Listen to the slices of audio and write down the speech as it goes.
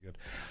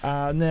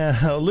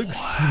Now,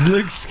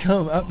 Luke's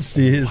come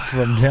upstairs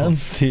from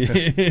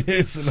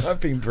downstairs, and I've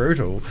been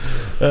brutal.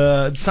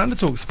 It's time to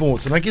talk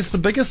sports, and I guess the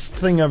biggest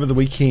thing over the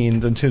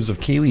weekend in terms of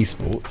Kiwi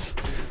sports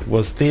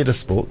was theatre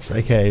sports,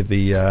 aka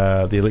the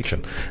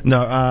election.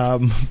 No,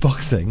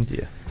 boxing.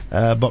 Yeah.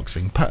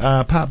 Boxing.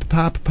 Parker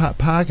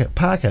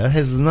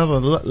has another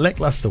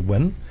lackluster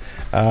win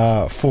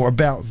for a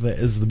bout that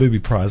is the booby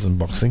prize in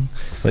boxing.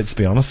 Let's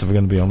be honest, if we're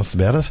going to be honest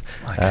about it.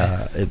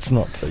 Okay. It's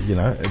not,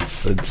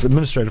 it's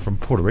administrated from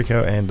Puerto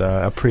Rico, and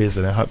our prayers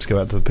and our hopes go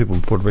out to the people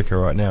in Puerto Rico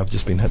right now. Have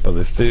just been hit by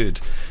their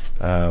third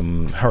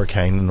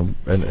hurricane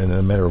in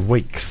a matter of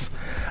weeks.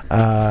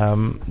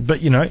 But,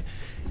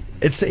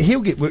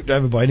 he'll get worked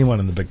over by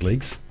anyone in the big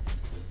leagues.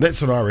 That's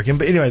what I reckon.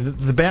 But anyway,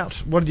 the bout,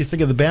 what did you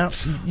think of the bout?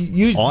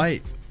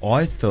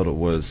 I thought it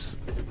was...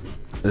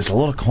 There's a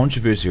lot of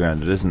controversy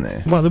around it, isn't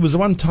there? Well, there was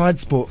one tied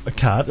sport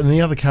card, and the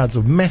other cards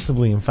were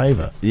massively in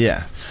favour.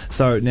 Yeah.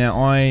 So now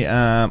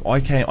I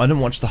didn't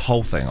watch the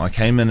whole thing. I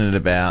came in at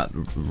about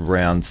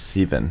round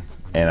 7,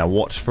 and I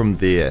watched from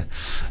there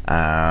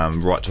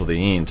right till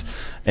the end.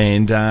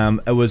 And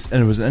it was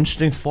an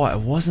interesting fight.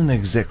 It wasn't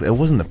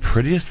the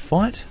prettiest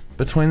fight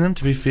between them,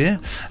 to be fair.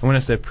 And when I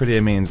say pretty,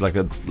 I mean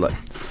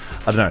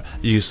I don't know.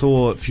 You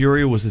saw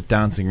Fury was just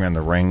dancing around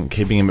the ring,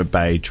 keeping him at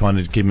bay, trying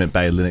to keep him at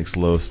bay Lennox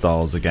Lewis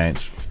styles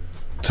against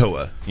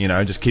Tua,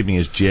 just keeping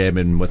his jab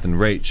within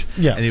reach.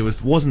 Yeah. And he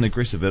wasn't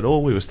aggressive at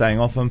all. We were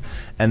staying off him.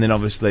 And then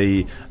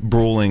obviously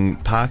brawling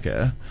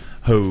Parker,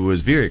 who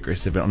was very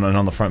aggressive and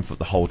on the front foot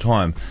the whole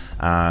time.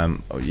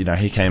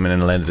 He came in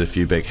and landed a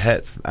few big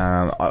hits.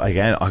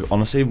 I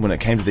honestly, when it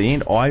came to the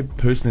end, I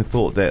personally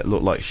thought that it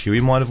looked like Huey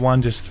might have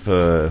won just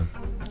for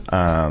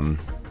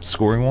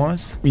scoring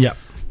wise. Yeah.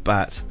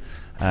 But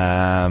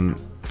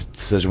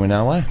decision went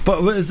our way.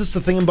 But is this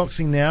the thing in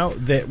boxing now,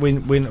 that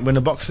when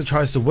a boxer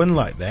tries to win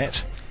like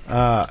that,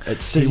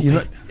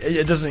 you're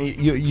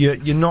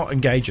not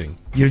engaging.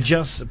 You're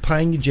just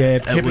playing your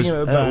jab, keeping him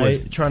at bay,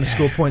 trying to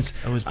score points.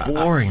 It was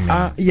boring,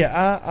 man.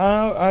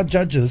 Are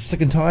judges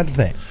sick and tired of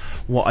that?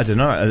 Well, I don't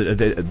know.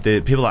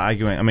 The people are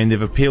arguing. I mean,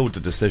 they've appealed the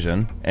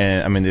decision,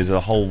 and I mean, there's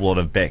a whole lot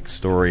of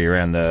backstory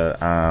around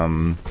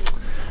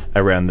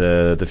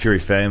the Fury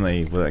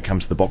family when it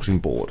comes to the boxing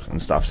board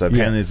and stuff. So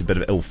apparently there's a bit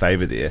of ill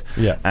favour there.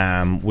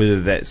 Yeah.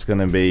 Whether that's going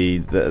to be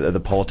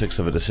the politics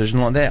of a decision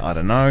like that, I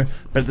don't know.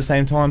 But at the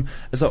same time,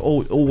 it's like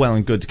all well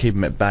and good to keep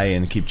him at bay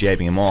and keep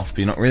jabbing him off, but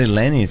you're not really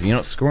landing anything. You're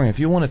not scoring. If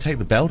you want to take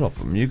the belt off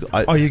him, you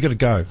got to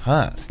go.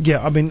 Hard.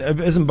 Yeah, I mean,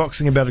 isn't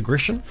boxing about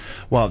aggression?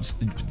 Well,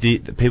 the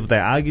people, they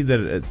argue that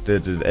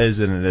it is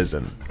and it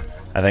isn't.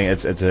 I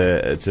think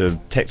it's a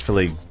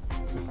tactfully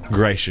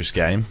gracious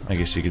game, I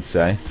guess you could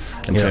say,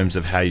 in terms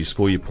of how you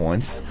score your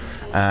points.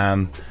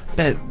 But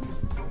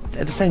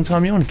at the same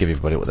time, you want to give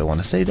everybody what they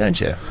want to see, don't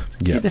you?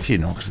 Yeah. Get a few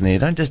knocks in there.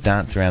 Don't just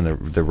dance around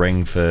the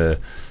ring for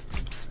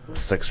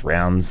 6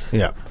 rounds.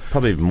 Yeah.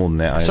 Probably even more than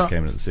that. I just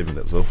came in at the 7th,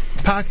 that was all.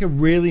 Parker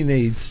really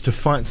needs to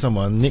fight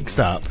someone next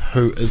up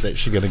who is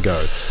actually going to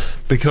go,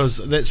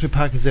 because that's where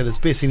Parker's at his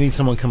best. He needs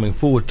someone coming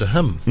forward to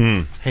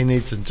him. He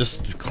needs to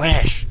just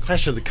clash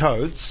of the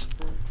codes.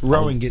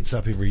 Rowing gets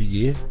up every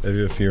year,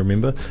 if you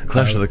remember.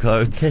 Clash of the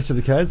Codes. Clash of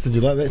the Codes. Did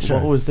you like that show?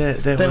 What was that?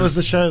 That was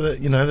the show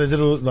that, they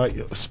did all,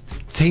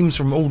 teams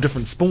from all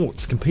different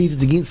sports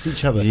competed against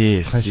each other.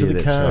 Yes, Clash of the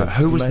that's Codes. right.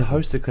 Who was the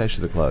host of Clash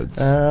of the Clothes?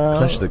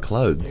 Clash of the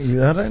Clothes.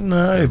 I don't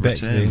know back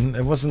then.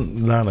 It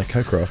wasn't Lana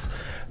Cockcroft.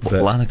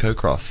 Lana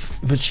Cockcroft.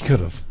 But she could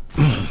have.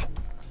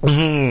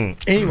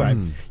 Anyway,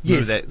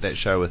 yes. Remember that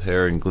show with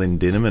her and Glenn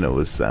Denham, and it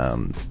was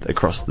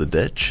Across the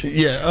Ditch?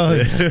 Yeah.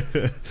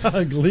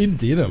 Oh, Glenn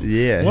Denham.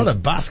 Yeah. What a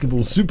basketball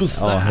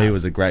superstar. Oh, he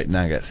was a great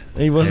nugget.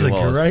 He was a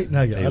great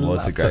nugget. He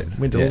was a great.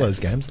 Went to all those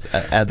games.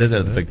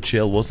 The big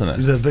chill, wasn't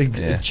it? The big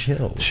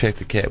chill. Shaq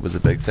the Cat was a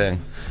big thing.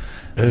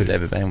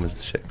 David Bain was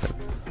the Shaq Cat.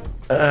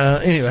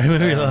 Anyway,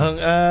 moving along.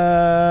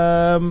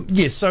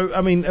 Yes, so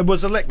I mean, it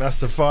was a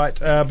lackluster fight,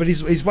 but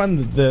he's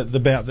won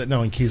the bout that no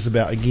one cares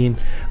about again,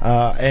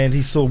 and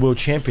he's still world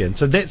champion.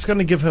 So that's going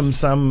to give him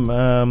some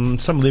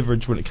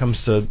leverage when it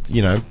comes to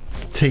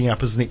teeing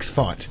up his next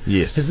fight.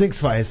 Yes, his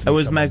next fight has to be it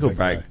was make or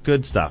break.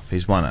 Good stuff.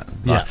 He's won it.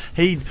 Yeah,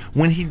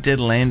 when he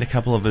did land a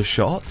couple of his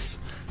shots.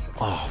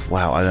 Oh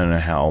wow! I don't know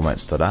how old mate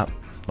stood up.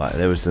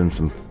 There was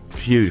some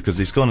huge, because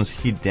he's gone his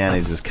head down,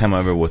 he's just come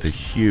over with a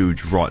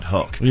huge right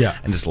hook,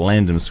 and just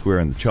landed him square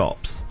in the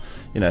chops.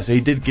 So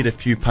he did get a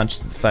few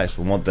punches to the face,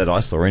 but what that I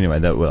saw anyway,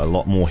 that were a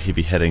lot more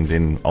heavy hitting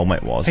than old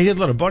mate was. He did a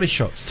lot of body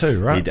shots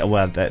too, right? They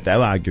were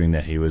arguing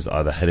that he was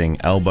either hitting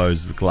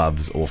elbows,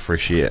 gloves, or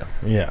fresh air.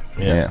 Yeah.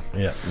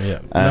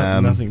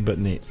 Nothing but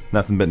net.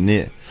 Nothing but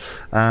net.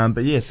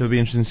 But yeah, so it'll be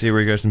interesting to see where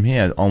he goes from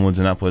here. Onwards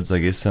and upwards, I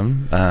guess.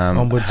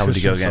 How would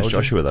he go against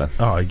Joshua though?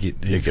 Oh, he'd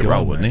get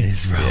rolled, wouldn't he?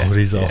 He's rolled.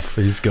 He's off.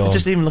 He's gone.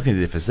 Just even looking at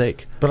their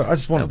physique. But I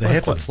just want it to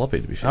happen. Quite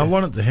sloppy, to be fair. I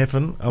want it to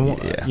happen.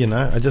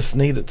 I just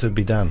need it to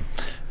be done.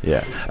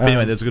 Yeah. But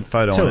anyway, there's a good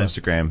photo on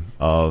Instagram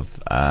of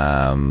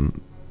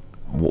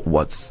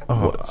what's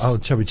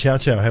Chubby Chow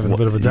Chow having a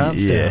bit of a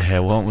dance. Yeah,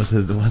 what's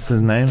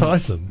his name?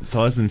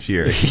 Tyson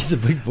Fury. He's a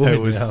big boy.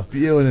 Who was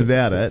spewing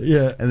about it.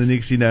 Yeah. And the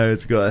next you know,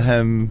 it's got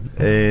him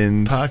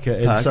and Parker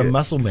and some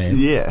muscle man.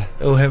 Yeah.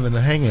 All having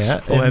a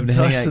hangout. All having a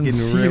hangout,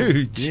 Tyson's getting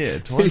huge. Yeah,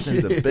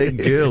 Tyson's a big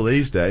girl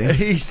these days.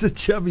 He's the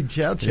Chubby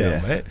Chow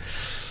Chow, mate.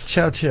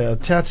 Chow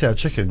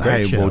chicken.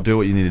 Great chow. Well, do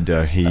what you need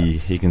to do.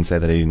 He can say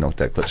that he knocked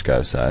out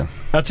Klitschko, so.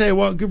 I'll tell you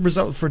what, good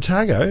result for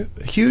Otago.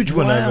 Huge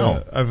win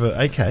over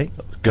AK.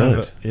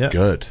 Good.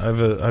 Good.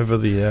 Over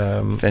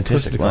the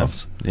fantastic win.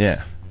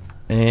 Yeah.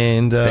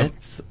 And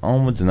that's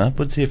onwards and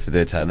upwards here for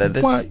their team.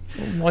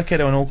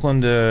 Waikato and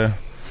Auckland are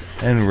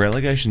in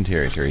relegation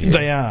territory here.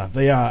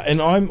 They are.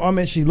 And I'm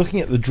actually looking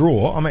at the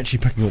draw. I'm actually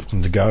picking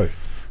Auckland to go.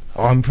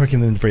 I'm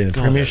picking them to be in the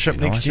Premiership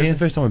next year. It's the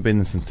first time we've been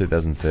there since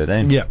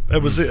 2013. Yeah,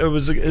 it was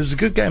a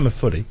good game of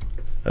footy.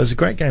 It was a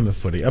great game of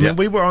footy. I mean,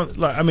 we were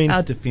on.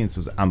 Our defence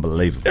was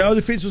unbelievable. Our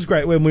defence was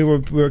great when we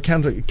were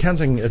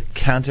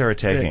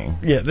counter-attacking.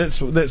 Yeah,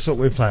 that's what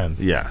we're playing.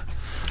 Yeah.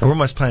 We're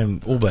almost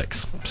playing All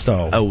Blacks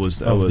style. It was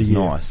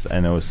nice,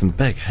 and there was some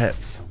big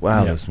hits.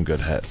 Wow, there were some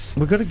good hits.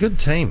 We've got a good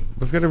team.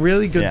 We've got a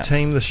really good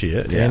team this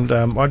year, and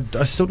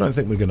I still don't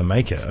think we're going to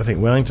make it. I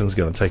think Wellington's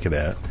going to take it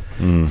out.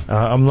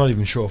 I'm not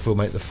even sure if we'll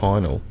make the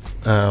final.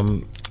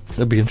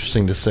 It'll be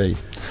interesting to see,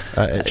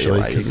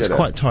 actually, because it's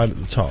quite tight at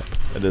the top.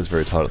 It is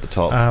very tight at the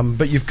top.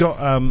 But you've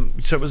got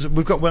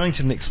we've got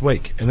Wellington next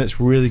week, and that's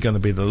really going to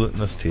be the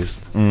litmus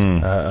test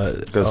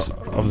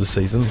of the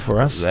season for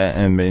us.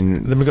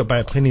 Then we've got Bay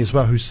of Plenty as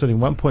well, who's sitting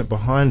 1 point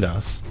behind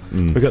us.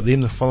 We've got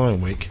them the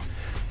following week.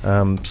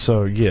 And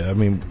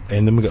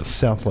then we've got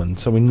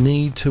Southland. So we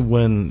need to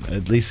win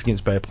at least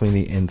against Bay of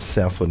Plenty and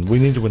Southland. We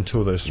need to win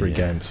 2 of those 3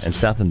 games. And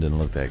Southland didn't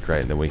look that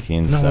great the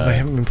weekend. No, they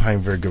haven't been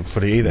playing very good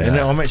footy either. No. And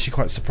I'm actually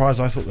quite surprised.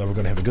 I thought they were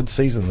going to have a good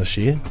season this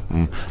year.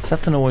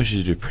 Southland always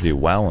used to do pretty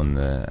well in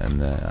the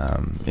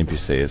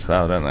NPC as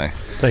well, don't they?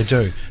 They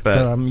do.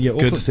 But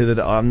good to see that.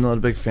 I'm not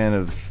a big fan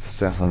of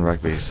Southland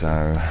rugby,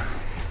 so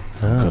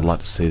I'd like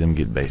to see them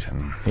get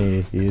beaten.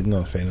 Yeah, you're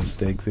not a fan of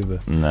Stags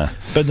either. No.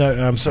 But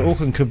no, so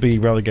Auckland could be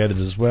relegated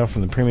as well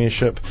from the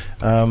Premiership.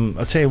 I'll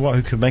tell you what,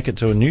 who could make it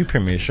to a new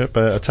Premiership?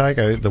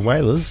 Otago, the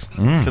Whalers,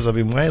 because I've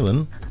been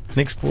whaling.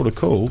 Next port of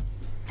call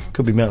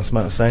could be Mount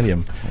Smart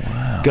Stadium.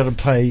 Wow. Got to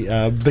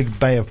play Big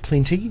Bay of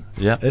Plenty.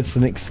 Yeah. It's the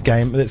next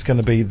game. That's going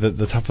to be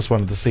the toughest one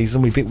of the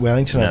season. We beat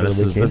Wellington over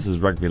the weekend. This is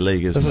rugby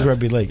league, isn't it? This is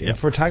rugby league. Yep. And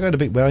for Otago to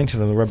beat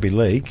Wellington in the rugby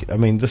league, I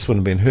mean, this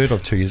wouldn't have been heard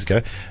of 2 years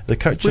ago. The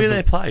coach. Where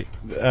they play?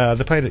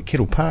 They played at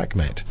Kettle Park,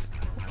 mate.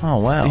 Oh,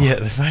 wow. Yeah,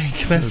 they played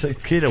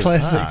classic Kettle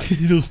Park.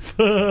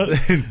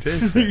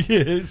 Fantastic. Yeah,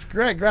 it's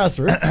great grass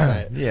for it,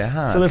 mate. Yeah,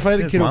 huh. So they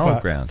played at Kettle Park.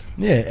 Old ground.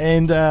 Yeah,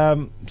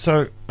 and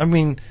so, I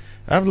mean,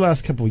 over the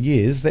last couple of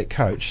years, that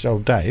coach,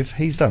 old Dave,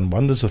 he's done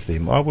wonders with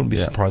them. I wouldn't be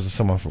surprised if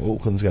someone from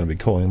Auckland's going to be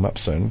calling him up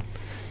soon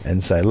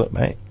and say, look,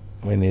 mate,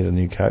 we need a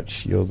new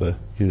coach. You're the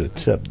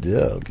top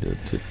dog.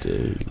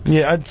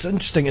 Yeah, it's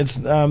interesting. It's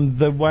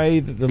the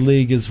way that the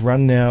league is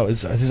run now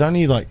is there's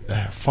only like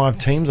 5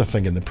 teams, I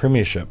think, in the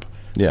Premiership.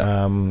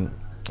 Yeah.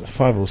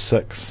 5 or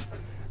 6.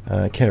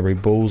 Canterbury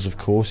Bulls, of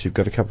course. We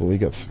got a couple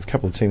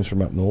of teams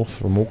from up north,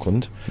 from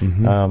Auckland.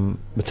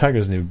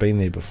 Otago's never been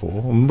there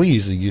before. And we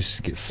used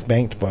to get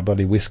spanked by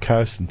bloody West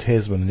Coast and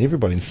Tasman, and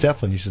everybody in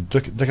Southland used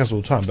to dick us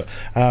all the time. But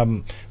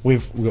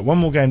we've got one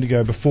more game to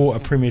go before a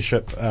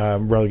Premiership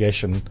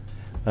relegation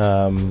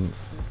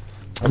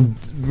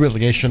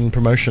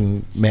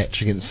promotion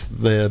match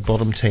against the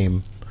bottom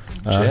team.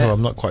 Who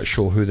I'm not quite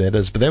sure who that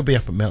is, but they'll be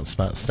up at Mount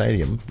Smart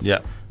Stadium. Yeah.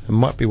 It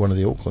might be one of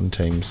the Auckland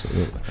teams.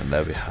 And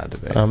that'll be hard to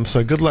beat.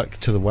 So good luck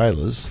to the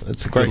Whalers.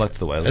 Good luck to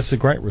the Whalers. It's a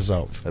great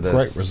result.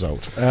 Great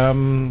result.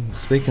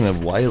 Speaking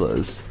of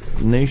Whalers,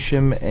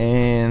 Neesham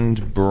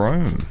and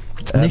Broome.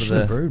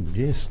 Neesham and Broome,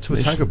 yes. Two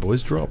Otago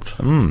boys dropped.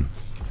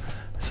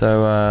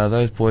 So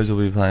those boys will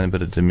be playing a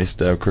bit of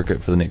domestic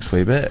cricket for the next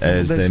wee bit,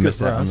 as they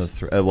missed out on the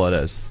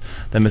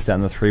they missed out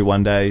on the 3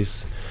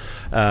 one-days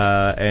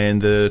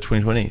and the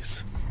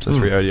 2020s. So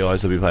 3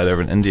 ODIs will be played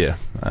over in India.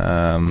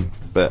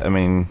 But I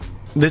mean,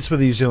 that's where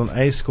the New Zealand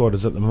A squad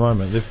is at the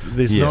moment.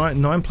 There's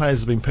 9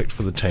 players have been picked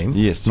for the team.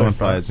 Yes, 9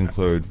 players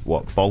include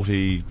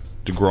Balti,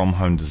 DeGrom,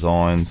 Home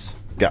Designs,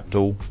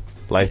 Guptill,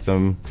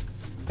 Latham,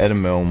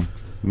 Adam Milne,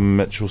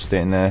 Mitchell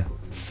Stantner,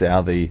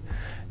 Southey,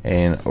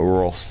 and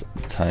Ross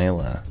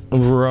Taylor.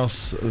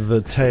 Ross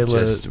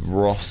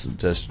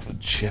just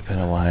chipping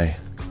away.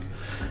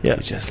 Yeah,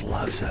 he just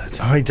loves it.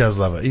 Oh, he does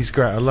love it. He's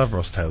great. I love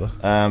Ross Taylor.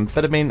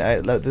 But I mean,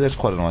 there's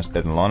quite a nice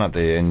batting lineup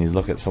there, and you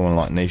look at someone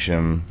like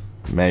Neesham,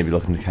 maybe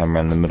looking to come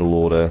around the middle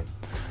order,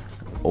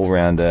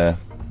 all-rounder.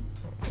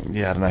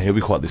 Yeah, I don't know. He'll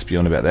be quite this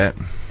beyond about that.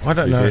 I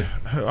don't know.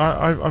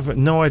 I've got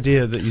no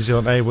idea that New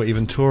Zealand A were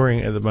even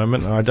touring at the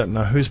moment, and I don't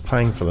know who's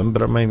playing for them,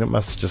 but I mean, it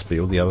must just be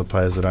all the other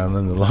players that aren't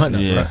in the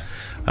lineup, right?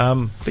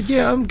 But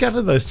yeah, I'm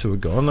gutted those 2 are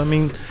gone. I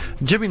mean,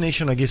 Jimmy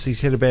Neesham, I guess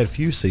he's had a bad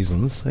few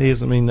seasons. He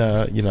hasn't been,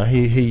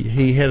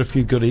 he had a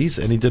few goodies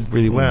and he did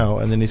really well,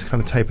 and then he's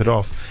kind of tapered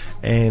off.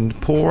 And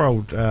poor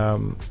old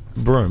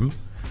Broome,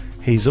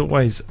 he's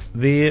always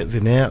there,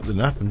 then out, then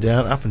up and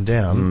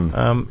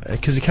down,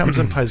 because he comes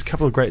in, plays a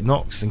couple of great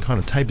knocks, and kind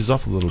of tapers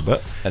off a little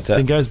bit. That's it.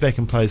 Then goes back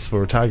and plays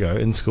for Otago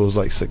and scores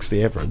like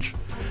 60 average,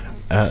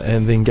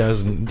 and then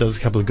goes and does a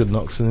couple of good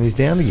knocks, and then he's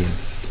down again.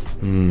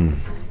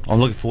 I'm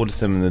looking forward to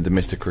some of the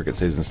domestic cricket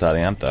season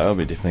starting up, though. I'll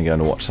be definitely going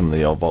to watch some of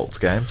the old Volts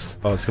games.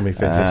 Oh, it's going to be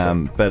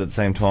fantastic. But at the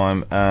same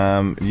time,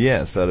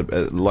 so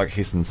like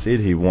Hesson said,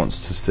 he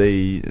wants to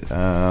see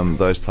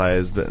those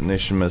players, but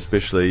Nesham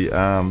especially,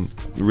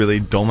 really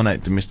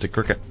dominate domestic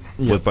cricket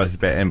with both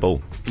bat and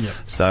ball. Yep.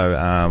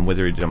 So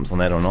whether he jumps on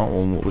that or not,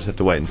 we'll just have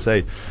to wait and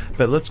see.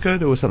 But let's go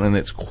to something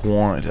that's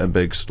quite a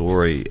big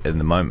story in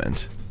the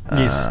moment.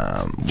 Yes,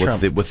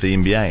 with the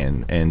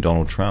NBA and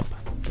Donald Trump.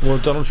 Well,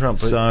 Donald Trump.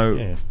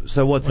 So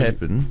what's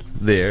happened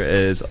there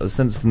is,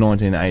 since the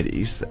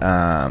 1980s,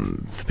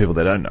 for people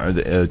that don't know,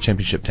 the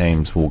championship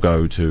teams will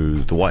go to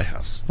the White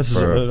House. This is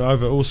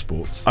over all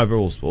sports. Over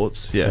all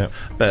sports, yeah.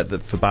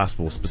 But for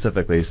basketball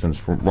specifically,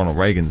 since Ronald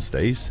Reagan's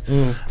days.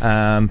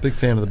 Big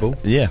fan of the ball.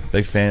 Yeah,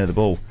 big fan of the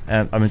ball.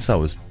 And I mean, so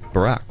was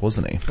Barack,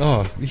 wasn't he?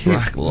 Oh, yeah.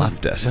 Barack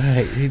loved it.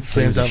 Mate, he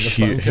slams up the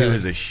phone. He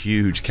was a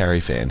huge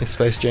Curry fan.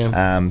 Space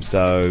Jam.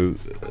 So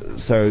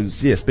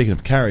speaking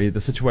of Curry,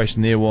 the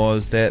situation there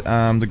was that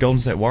the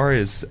Golden State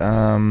Warriors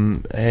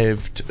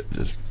have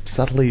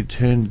subtly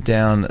turned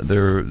down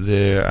their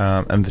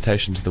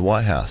invitation to the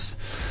White House.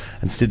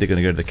 Instead, they're going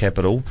to go to the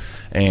Capitol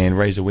and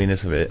raise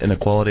awareness of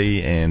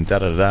inequality and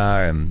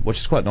which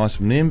is quite nice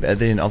from them. And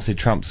then obviously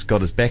Trump's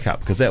got his back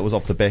up, because that was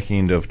off the back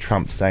end of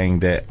Trump saying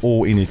that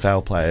all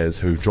NFL players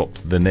who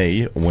dropped the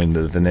knee when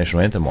the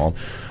national anthem on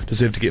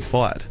deserve to get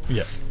fired.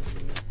 Yeah.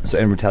 So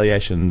in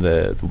retaliation,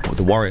 the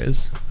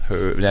Warriors,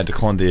 who now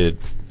declined their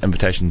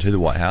invitation to the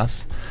White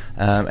House,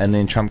 and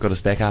then Trump got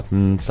us back up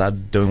and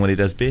started doing what he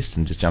does best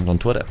and just jumped on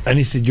Twitter. And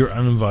he said, "You're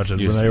uninvited,"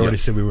 when they already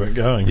said we weren't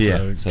going.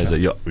 Yeah, so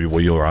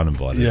you're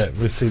uninvited. Yeah,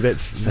 well, see,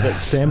 that's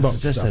sandbox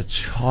it's just stuff. a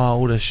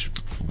childish...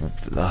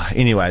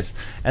 anyways,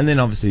 and then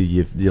obviously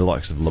your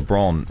likes of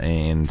LeBron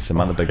and some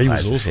other big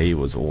players. He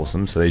was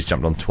awesome. So he's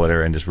jumped on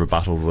Twitter and just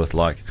rebutted with,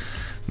 like,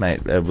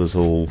 mate, it was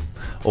all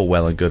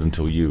well and good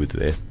until you were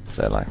there.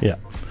 So, like... Yeah.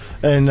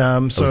 And it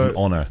was an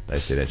honour, they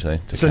said, actually.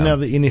 So now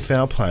the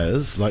NFL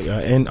players, like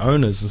and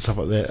owners and stuff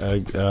like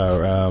that,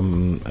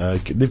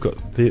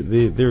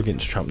 they're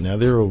against Trump now.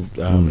 They're all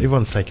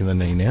everyone's taking the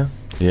knee now.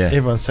 Yeah,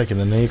 everyone's taking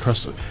the knee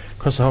across the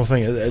whole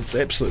thing. It's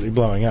absolutely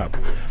blowing up.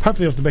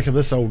 Hopefully, off the back of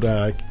this, old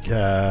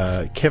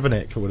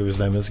Kaepernick, or whatever his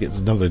name is, gets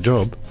another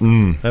job.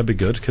 That'd be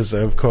good, because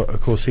of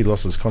course he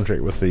lost his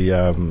contract with the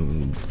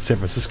San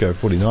Francisco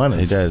 49ers.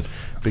 He did,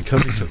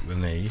 because he took the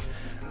knee.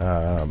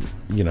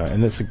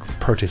 And it's a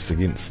protest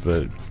against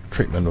the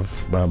treatment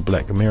of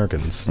black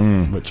Americans,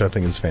 which I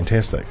think is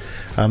fantastic.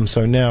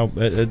 So now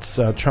it's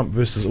Trump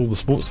versus all the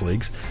sports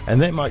leagues, and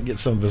that might get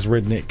some of his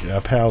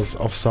redneck pals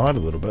offside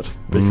a little bit,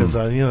 because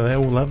they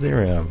all love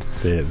their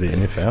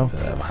NFL.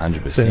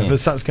 100%. So if it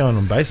starts going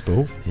on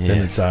baseball,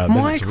 then it's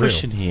my it's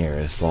question real. Here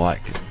is,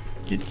 like,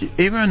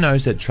 everyone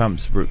knows that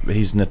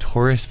he's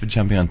notorious for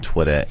jumping on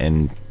Twitter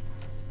and,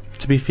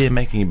 to be fair,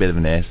 making a bit of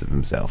an ass of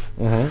himself.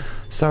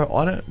 So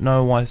I don't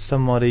know why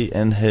somebody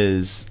in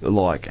his,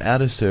 like,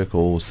 outer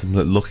circles,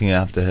 looking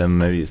after him,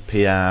 maybe his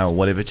PR or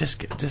whatever,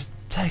 just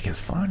take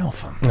his phone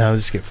off him. No,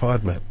 just get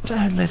fired, mate.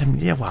 Don't let him.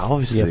 Yeah, well,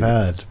 obviously you're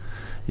fired.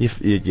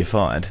 You're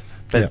fired.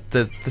 But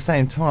at the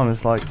same time,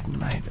 it's like,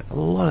 mate, a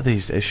lot of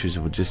these issues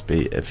would just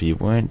be if you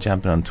weren't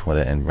jumping on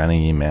Twitter and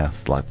running your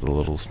mouth like the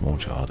little small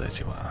child that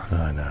you are.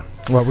 I know.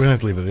 Well, we're going to have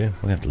to leave it there.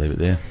 We're going to have to leave it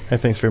there. Hey,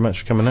 thanks very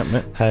much for coming up,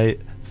 mate. Hey,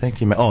 thank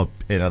you, mate. Oh,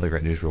 and other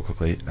great news real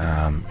quickly.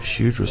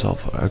 Huge result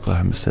for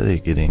Oklahoma City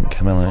getting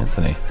Carmelo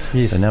Anthony.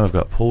 Yes. So now we've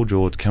got Paul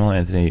George, Carmelo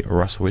Anthony,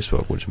 Russell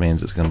Westbrook, which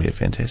means it's going to be a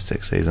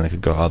fantastic season. It could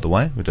go either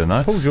way. We don't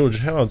know. Paul George,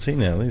 how old is he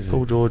now?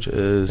 Paul George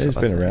is... He's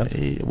been around.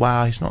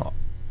 He's not...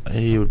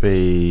 He would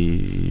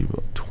be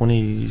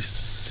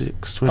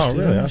 26, 27.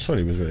 Oh, really? I thought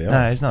he was really old.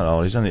 No, he's not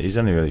old. He's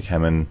only really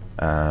come in...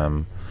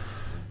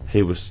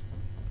 he was...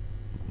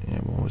 Yeah,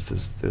 what was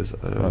this? There's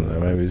I don't know,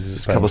 maybe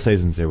a couple of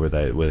seasons there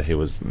where he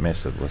was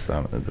massive with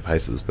the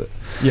Pacers, but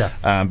yeah,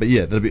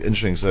 that'll be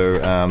interesting. So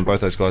both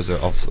those guys are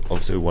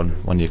obviously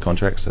one year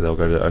contracts, so they'll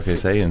go to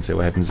OKC and see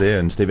what happens there.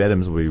 And Steve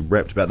Adams will be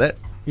rapt about that.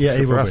 Yeah,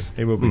 he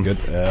will be good.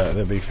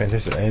 That'd be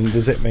fantastic. And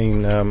does that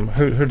mean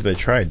who do they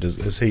trade?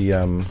 Is he?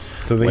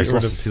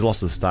 He's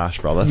lost his stash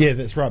brother. Yeah,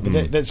 that's right.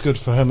 But that's good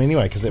for him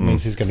anyway, because that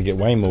means he's going to get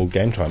way more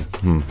game time.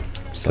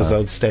 Because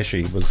old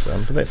Stashy was...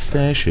 but that's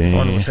Stashy. I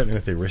don't know what's happening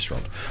with their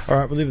restaurant. All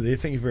right, we'll leave it there.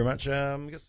 Thank you very much.